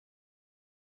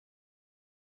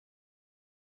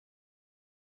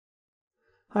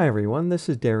Hi everyone, this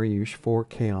is Dariush for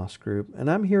Chaos Group,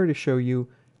 and I'm here to show you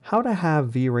how to have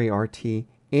V-Ray RT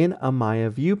in a Maya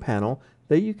view panel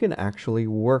that you can actually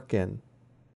work in.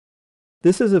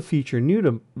 This is a feature new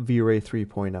to V-Ray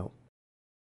 3.0.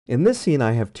 In this scene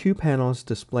I have two panels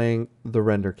displaying the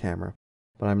render camera,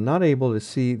 but I'm not able to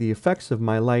see the effects of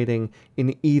my lighting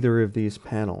in either of these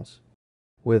panels.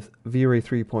 With V-Ray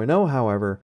 3.0,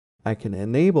 however, I can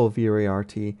enable V-Ray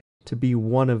RT to be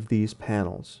one of these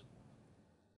panels.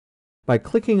 By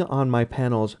clicking on my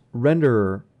panel's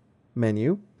Renderer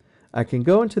menu, I can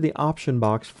go into the option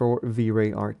box for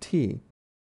V-Ray RT.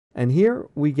 And here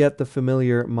we get the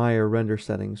familiar Maya render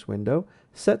settings window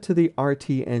set to the RT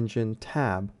Engine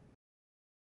tab.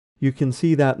 You can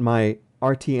see that my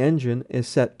RT Engine is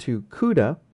set to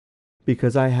CUDA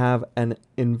because I have an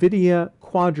NVIDIA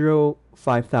Quadro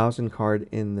 5000 card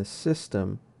in the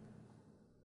system.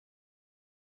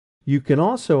 You can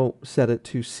also set it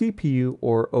to CPU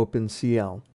or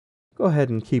OpenCL. Go ahead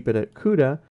and keep it at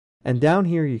CUDA, and down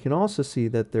here you can also see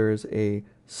that there is a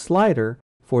slider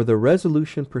for the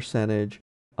resolution percentage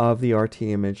of the RT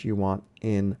image you want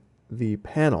in the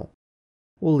panel.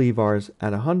 We'll leave ours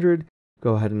at 100,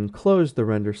 go ahead and close the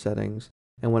render settings,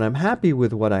 and when I'm happy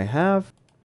with what I have,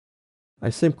 I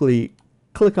simply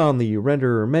click on the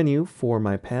renderer menu for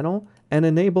my panel and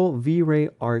enable V-Ray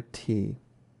RT.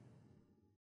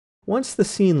 Once the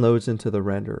scene loads into the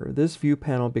renderer, this view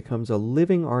panel becomes a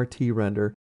living RT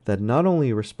render that not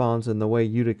only responds in the way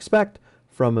you'd expect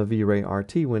from a V-Ray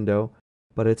RT window,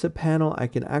 but it's a panel I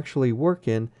can actually work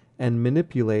in and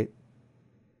manipulate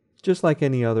just like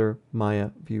any other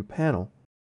Maya view panel.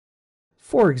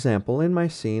 For example, in my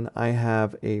scene, I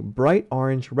have a bright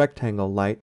orange rectangle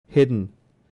light hidden.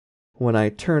 When I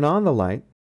turn on the light,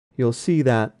 you'll see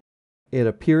that it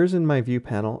appears in my view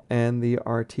panel and the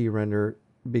RT render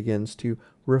begins to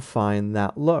refine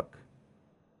that look.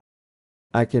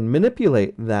 I can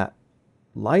manipulate that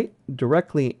light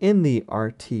directly in the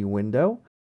RT window.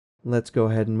 Let's go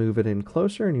ahead and move it in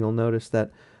closer, and you'll notice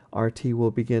that RT will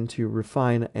begin to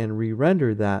refine and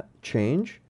re-render that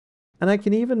change. And I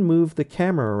can even move the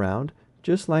camera around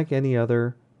just like any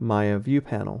other Maya view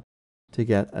panel to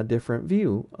get a different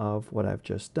view of what I've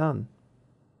just done.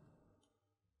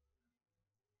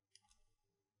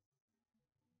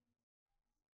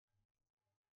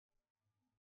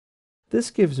 This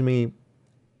gives me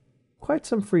quite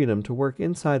some freedom to work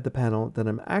inside the panel that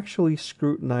I'm actually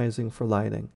scrutinizing for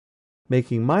lighting,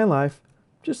 making my life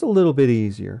just a little bit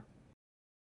easier.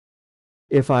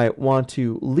 If I want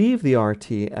to leave the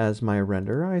RT as my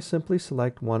render, I simply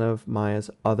select one of Maya's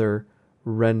other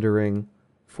rendering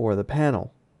for the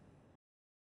panel.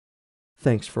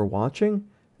 Thanks for watching,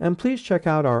 and please check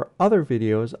out our other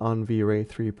videos on V-Ray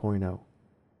 3.0.